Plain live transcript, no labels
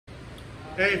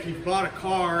Hey, if you've bought a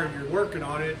car and you're working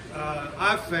on it,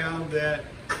 I've found that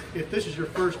if this is your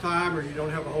first time or you don't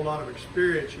have a whole lot of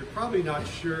experience, you're probably not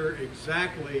sure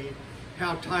exactly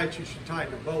how tight you should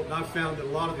tighten a bolt. And I've found that a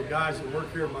lot of the guys that work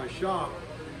here in my shop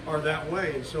are that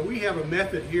way. And so we have a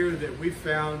method here that we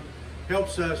found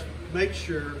helps us make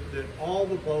sure that all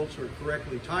the bolts are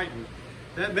correctly tightened.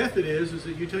 That method is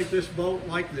that you take this bolt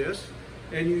like this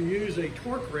and you use a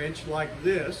torque wrench like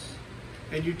this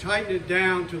and you tighten it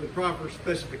down to the proper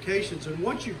specifications. And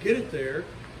once you get it there,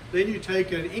 then you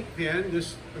take an ink pen,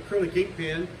 this acrylic ink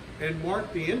pen, and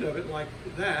mark the end of it like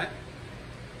that,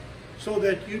 so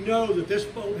that you know that this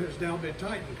bolt has now been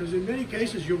tightened. Because in many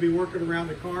cases, you'll be working around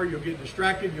the car, you'll get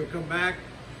distracted, you'll come back,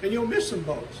 and you'll miss some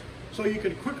bolts. So you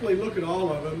can quickly look at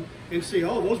all of them and see,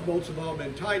 oh, those bolts have all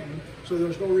been tightened, so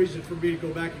there's no reason for me to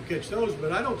go back and catch those.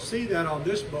 But I don't see that on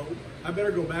this bolt. I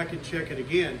better go back and check it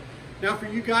again. Now, for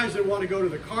you guys that want to go to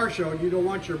the car show and you don't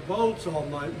want your bolts all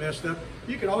messed up,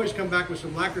 you can always come back with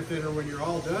some lacquer thinner when you're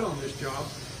all done on this job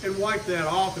and wipe that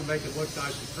off and make it look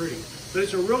nice and pretty. But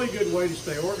it's a really good way to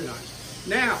stay organized.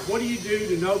 Now, what do you do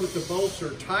to know that the bolts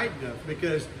are tight enough?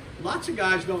 Because lots of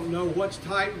guys don't know what's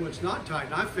tight and what's not tight.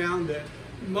 And I found that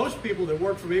most people that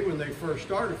work for me when they first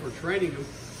started for training them,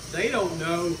 they don't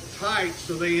know tight,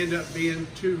 so they end up being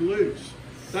too loose.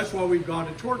 That's why we've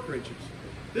gone to torque wrenches.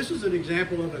 This is an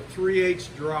example of a 3/8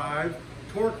 drive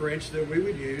torque wrench that we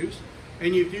would use.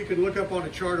 And if you can look up on a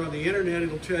chart on the internet,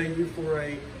 it'll tell you for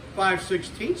a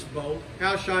 5/16 bolt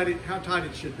how tight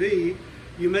it should be.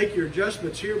 You make your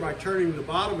adjustments here by turning the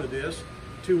bottom of this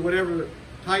to whatever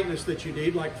tightness that you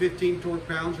need, like 15 torque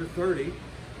pounds or 30,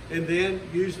 and then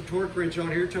use the torque wrench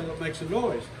on here till it makes a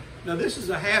noise. Now this is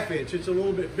a 1/2 inch, it's a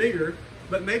little bit bigger,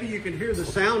 but maybe you can hear the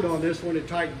sound on this when it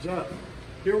tightens up.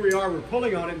 Here we are, we're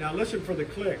pulling on it. Now listen for the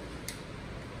click.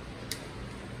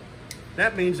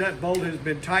 That means that bolt has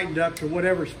been tightened up to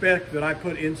whatever spec that I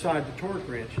put inside the torque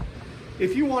wrench.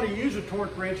 If you want to use a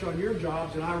torque wrench on your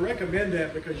jobs, and I recommend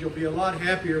that because you'll be a lot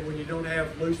happier when you don't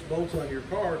have loose bolts on your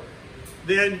car,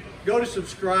 then go to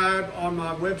subscribe on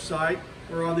my website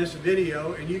or on this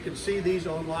video, and you can see these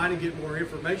online and get more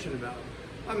information about them.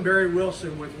 I'm Barry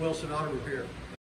Wilson with Wilson Auto Repair.